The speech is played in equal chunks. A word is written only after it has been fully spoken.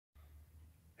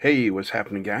Hey, what's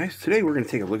happening, guys? Today we're going to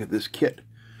take a look at this kit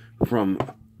from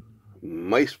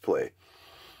Miceplay.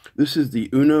 This is the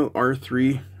Arduino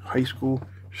R3 high school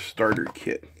starter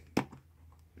kit.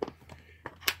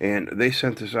 And they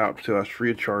sent this out to us free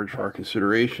of charge for our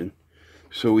consideration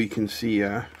so we can see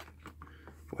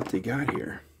what they got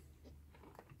here.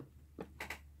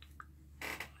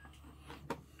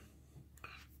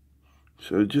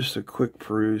 So just a quick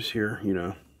peruse here, you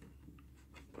know.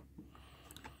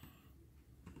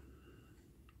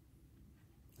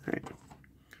 Alright,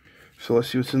 so let's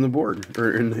see what's in the board,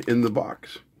 or in the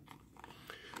box.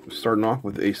 We're starting off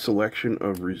with a selection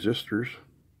of resistors,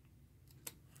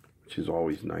 which is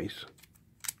always nice.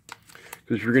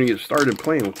 Because if you're going to get started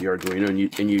playing with the Arduino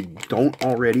and you don't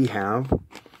already have,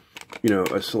 you know,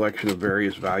 a selection of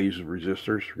various values of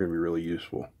resistors, are going to be really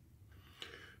useful.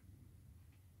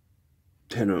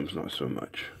 10 ohms, not so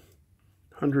much.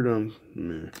 100 ohms,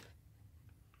 meh.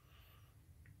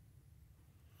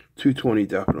 220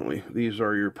 definitely. These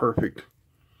are your perfect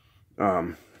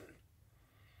LED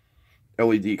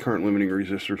current limiting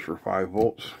resistors for 5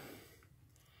 volts.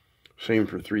 Same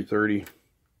for 330.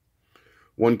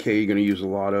 1K you're going to use a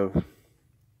lot of.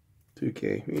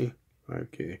 2K,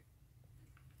 5K.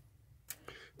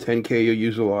 10K you'll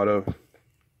use a lot of.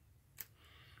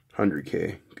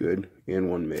 100K, good, and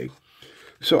 1 meg.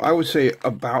 So I would say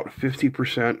about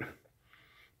 50%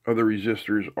 of the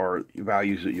resistors are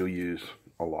values that you'll use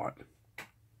a lot.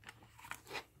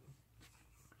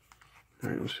 All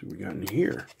right, let's see what we got in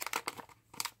here.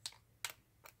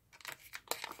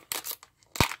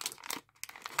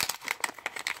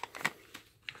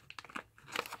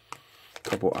 A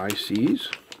couple ICs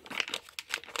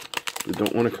that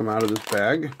don't want to come out of this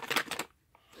bag.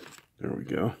 There we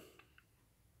go.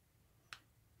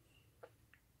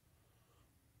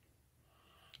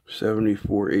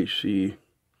 HC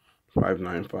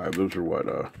 595. Those are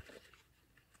what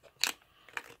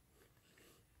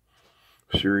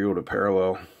serial to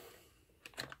parallel.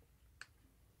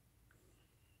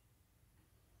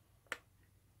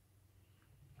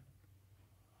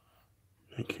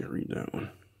 I can't read that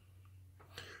one.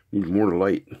 Need more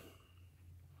light.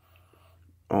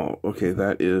 Oh, okay,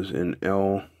 that is an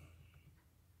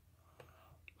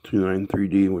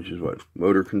L293D, which is what?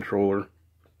 Motor controller.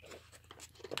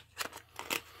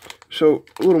 So,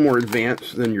 a little more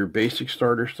advanced than your basic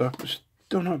starter stuff, but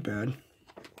still not bad.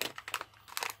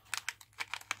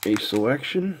 A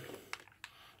selection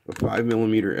of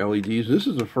 5mm LEDs. This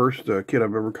is the first kit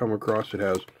I've ever come across that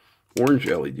has orange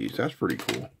LEDs. That's pretty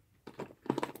cool.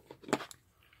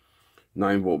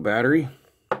 9-volt battery.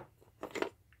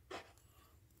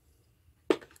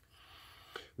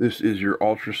 This is your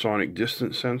ultrasonic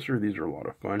distance sensor. These are a lot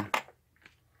of fun.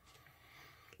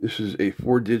 This is a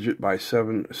 4-digit by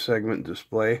 7-segment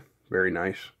display. Very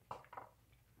nice.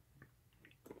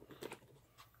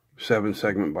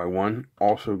 7-segment by 1.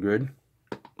 Also good.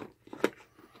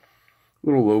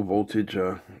 Little low voltage,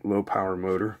 low power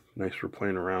motor. Nice for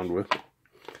playing around with.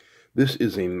 This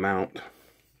is a mount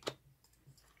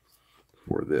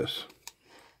for this,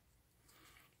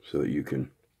 so that you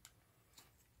can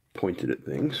point it at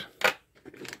things.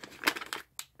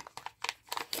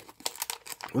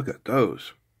 Look at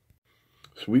those.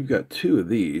 So we've got 2 of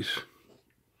these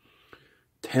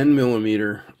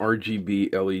 10mm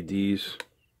RGB LEDs.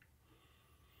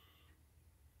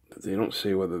 But they don't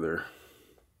say whether they're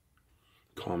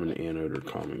common anode or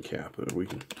common cathode. We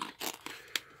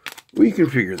can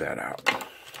figure that out.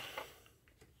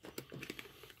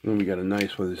 Then we got a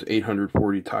nice one, this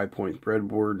 840 tie point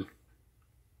breadboard.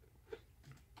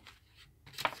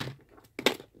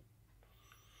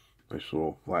 Nice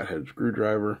little flathead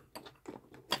screwdriver.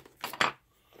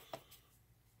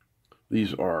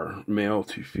 These are male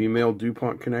to female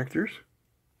DuPont connectors.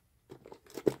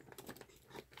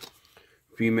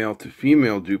 Female to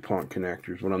female DuPont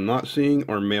connectors. What I'm not seeing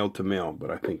are male to male, but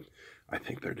I think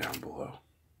they're down below.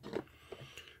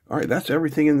 All right, that's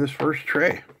everything in this first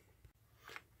tray.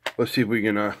 Let's see if we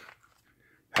can have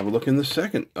a look in the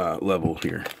second level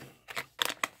here.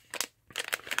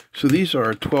 So these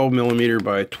are 12mm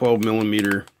by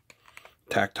 12mm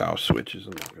tactile switches.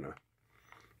 I'm not going to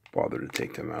bother to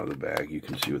take them out of the bag. You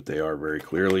can see what they are very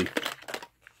clearly.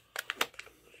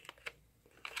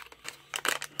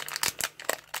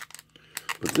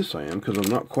 But this I am, because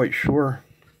I'm not quite sure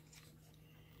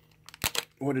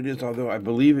what it is, although I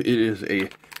believe it is a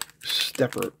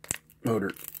stepper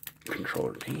motor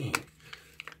controller. Dang,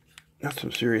 that's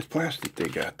some serious plastic they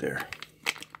got there.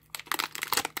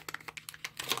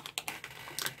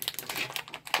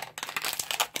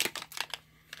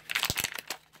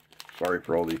 Sorry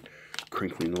for all the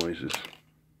crinkly noises.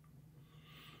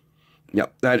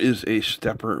 Yep, that is a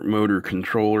stepper motor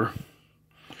controller.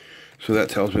 So that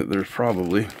tells me that there's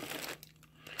probably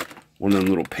one of them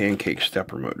little pancake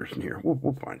stepper motors in here.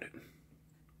 We'll find it.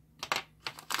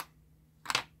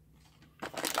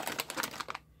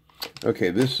 Okay,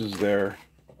 this is their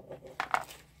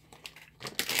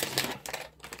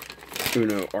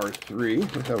Arduino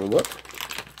R3. Let's have a look.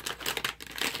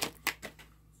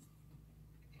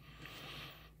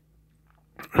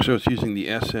 So it's using the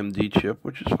SMD chip,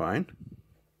 which is fine.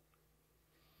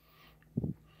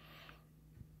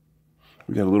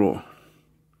 We got a little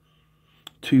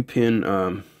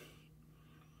 2-pin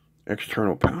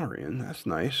external power in. That's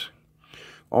nice.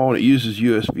 Oh, and it uses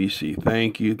USB-C.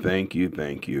 Thank you, thank you,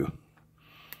 thank you.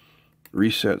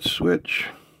 Reset switch.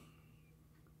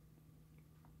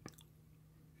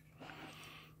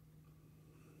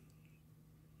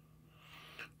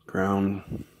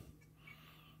 Ground.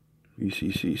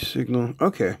 VCC signal.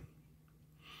 Okay.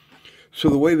 So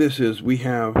the way this is, we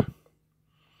have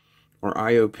our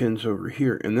I/O pins over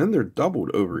here, and then they're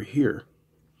doubled over here,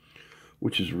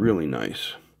 which is really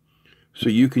nice. So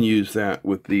you can use that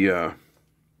with the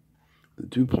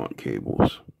DuPont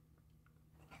cables.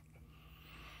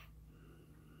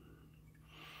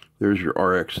 There's your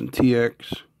RX and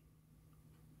TX.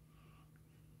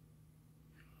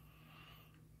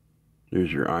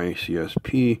 There's your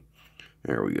ICSP.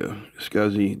 There we go.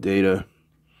 SCSI, data.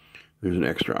 There's an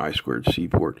extra I2C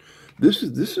port. This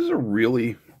is a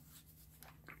really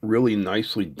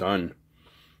nicely done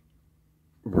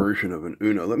version of an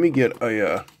Uno. Let me get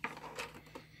a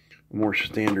more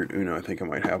standard Uno. I think I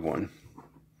might have one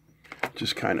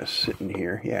just kind of sitting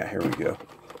here. Yeah, here we go.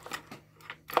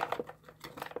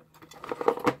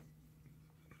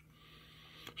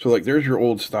 So like there's your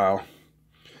old style.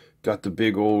 Got the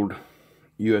big old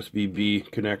USB-B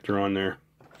connector on there.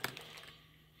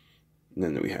 And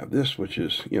then we have this, which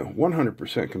is,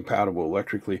 100% compatible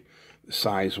electrically,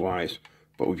 size-wise,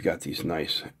 but we've got these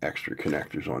nice extra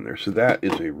connectors on there. So that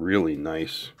is a really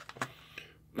nice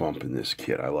bump in this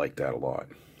kit. I like that a lot.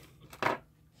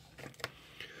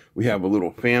 We have a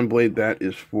little fan blade that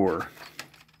is for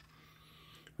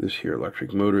this here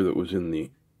electric motor that was in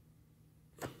the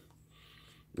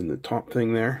top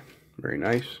thing there. Very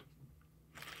nice.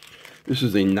 This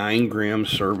is a 9-gram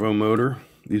servo motor.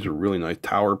 These are really nice.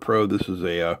 Tower Pro. This is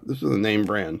a name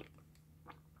brand.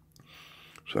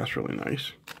 So that's really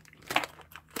nice.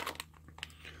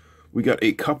 We got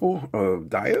a couple of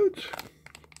diodes.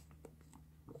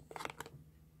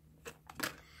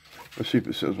 Let's see if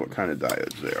it says what kind of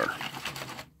diodes they are.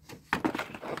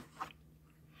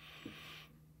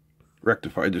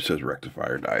 Rectifier. It just says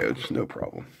rectifier diodes. No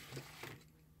problem.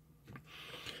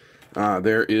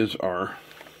 There is our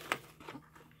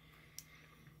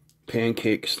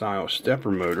pancake style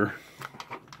stepper motor,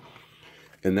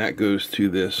 and that goes to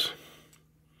this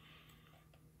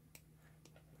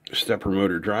stepper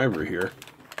motor driver here,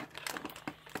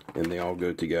 and they all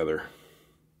go together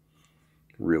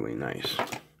really nice.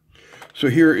 So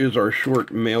here is our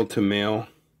short male-to-male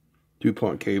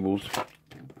DuPont cables.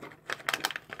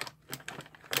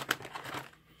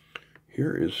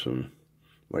 Here is some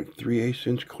like 3/8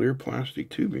 inch clear plastic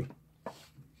tubing.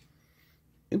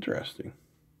 Interesting.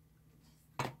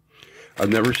 I've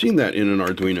never seen that in an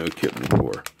Arduino kit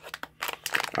before.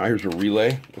 Here's a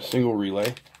relay, a single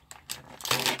relay.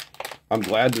 I'm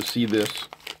glad to see this.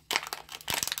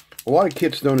 A lot of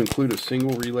kits don't include a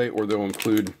single relay, or they'll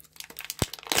include,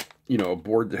 a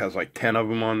board that has like 10 of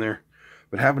them on there.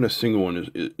 But having a single one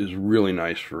is really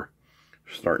nice for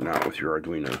starting out with your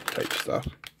Arduino type stuff.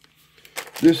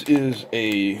 This is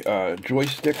a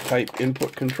joystick type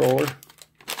input controller.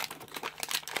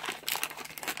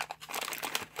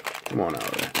 Come on out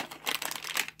of there.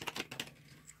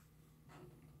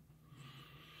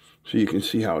 So you can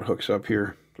see how it hooks up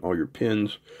here. All your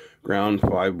pins, ground,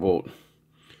 5-volt,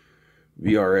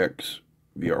 VRX,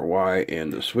 VRY,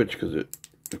 and the switch, because it,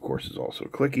 of course, is also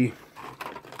clicky.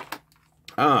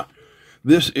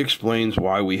 This explains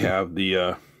why we have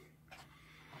the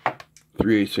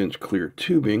 3/8 inch clear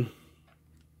tubing.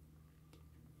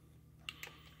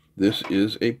 This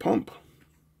is a pump,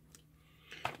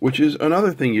 which is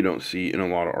another thing you don't see in a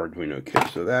lot of Arduino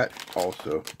kits. So that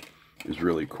also is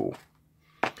really cool.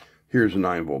 Here's a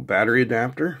 9-volt battery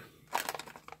adapter.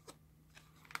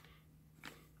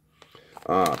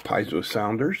 Piezo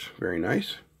sounders, very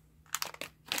nice.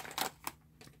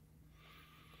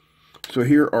 So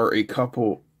here are a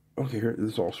couple, okay, here,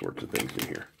 there's all sorts of things in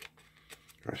here.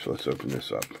 All right, so let's open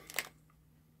this up.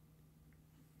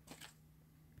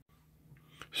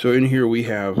 So in here we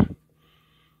have,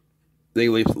 they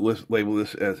label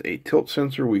this as a tilt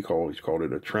sensor. We always called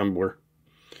it a trembler.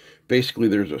 Basically,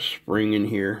 there's a spring in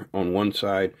here on one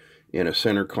side and a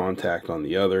center contact on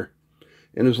the other.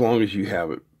 And as long as you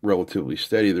have it relatively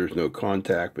steady, there's no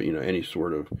contact, but, you know, any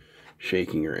sort of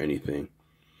shaking or anything,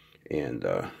 and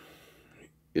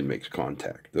it makes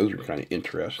contact. Those are kind of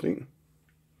interesting.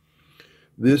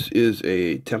 This is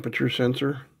a temperature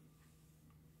sensor,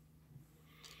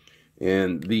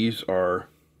 and these are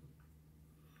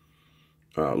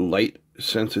light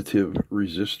sensitive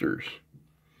resistors.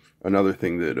 Another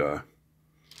thing that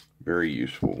very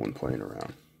useful when playing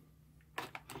around.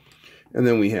 And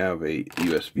then we have a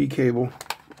USB cable.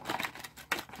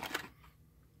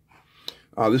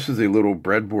 This is a little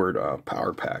breadboard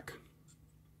power pack.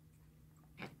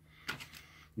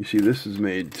 You see, this is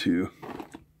made to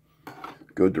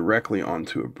go directly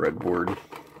onto a breadboard.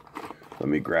 Let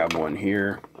me grab one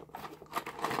here.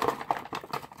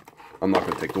 I'm not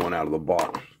going to take the one out of the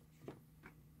box.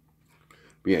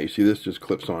 But yeah, you see, this just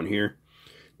clips on here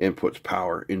and puts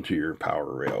power into your power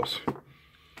rails.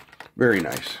 Very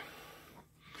nice.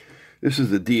 This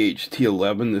is the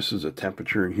DHT11. This is a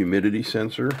temperature and humidity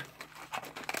sensor.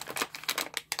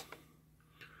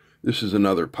 This is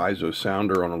another piezo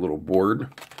sounder on a little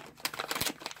board.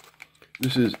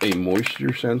 This is a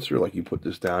moisture sensor, like you put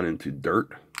this down into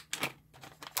dirt.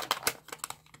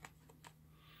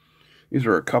 These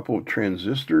are a couple of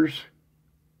transistors.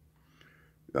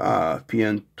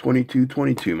 PN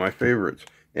 2222, my favorites.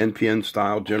 NPN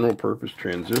style general purpose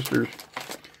transistors.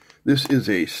 This is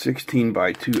a 16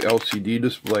 by 2 LCD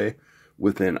display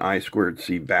with an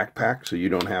I2C backpack, so you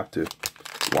don't have to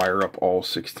wire up all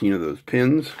 16 of those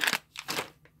pins.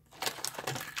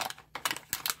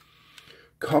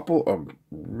 Couple of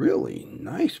really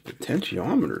nice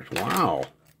potentiometers. Wow.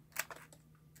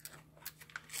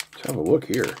 Let's have a look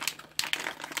here.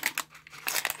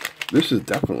 This is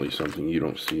definitely something you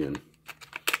don't see in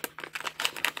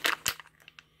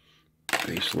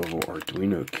base level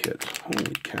Arduino kits.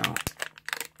 Holy cow.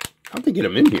 How'd they get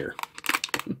them in here?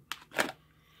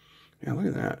 Yeah, look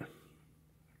at that.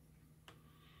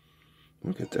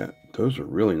 Look at that. Those are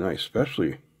really nice,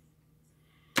 especially,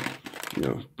 you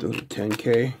know, those are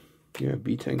 10K. Yeah,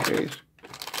 B10Ks.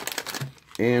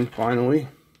 And finally,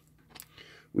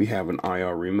 we have an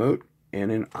IR remote and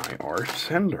an IR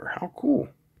sender. How cool.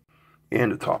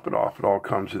 And to top it off, it all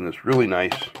comes in this really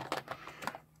nice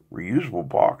reusable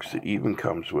box that even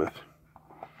comes with,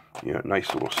 you know,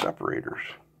 nice little separators.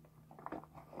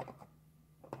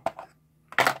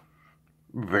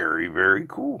 Very, very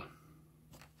cool.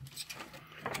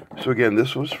 So again,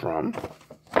 this was from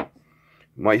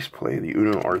Miceplay, the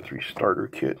Uno R3 starter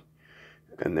kit.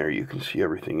 And there you can see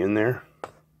everything in there.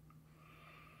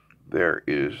 There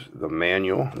is the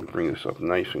manual. Let me bring this up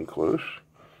nice and close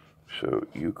so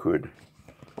you could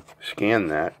scan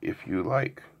that if you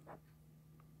like.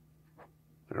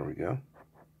 There we go.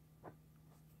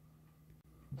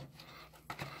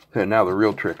 And now the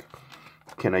real trick.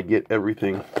 Can I get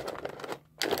everything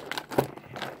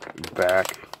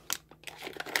back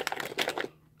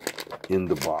in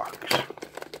the box?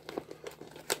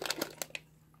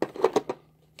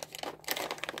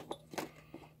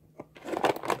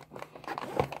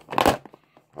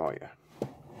 Oh yeah.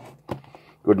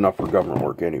 Good enough for government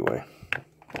work anyway.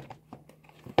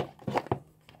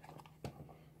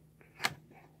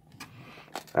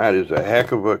 That is a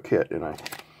heck of a kit, and I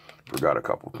forgot a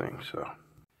couple things.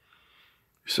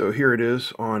 So here it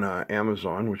is on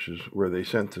Amazon, which is where they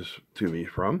sent this to me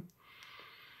from.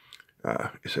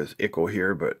 It says ICO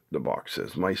here, but the box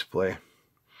says Miceplay.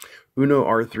 Uno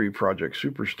R3 Project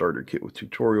Super Starter Kit with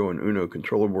tutorial and Uno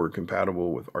controller board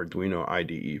compatible with Arduino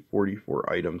IDE,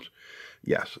 44 items.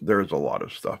 Yes, there's a lot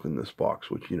of stuff in this box,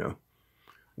 which, you know,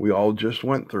 we all just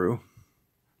went through.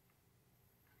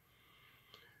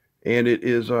 And it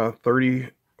is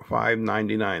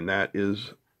 $35.99. That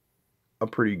is a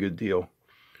pretty good deal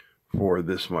for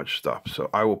this much stuff.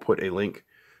 So I will put a link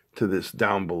to this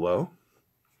down below.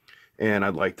 And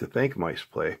I'd like to thank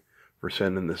Miceplay for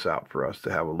sending this out for us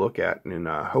to have a look at. And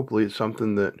hopefully it's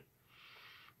something that,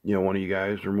 you know, one of you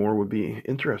guys or more would be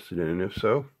interested in. And if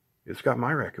so, it's got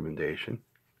my recommendation.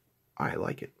 I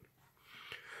like it.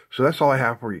 So that's all I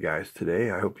have for you guys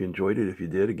today. I hope you enjoyed it. If you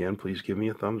did, again, please give me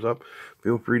a thumbs up.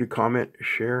 Feel free to comment,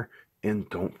 share, and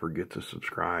don't forget to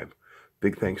subscribe.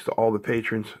 Big thanks to all the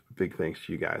patrons. Big thanks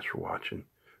to you guys for watching.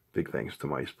 Big thanks to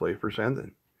Miceplay for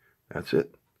sending. That's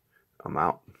it. I'm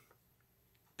out.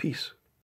 Peace.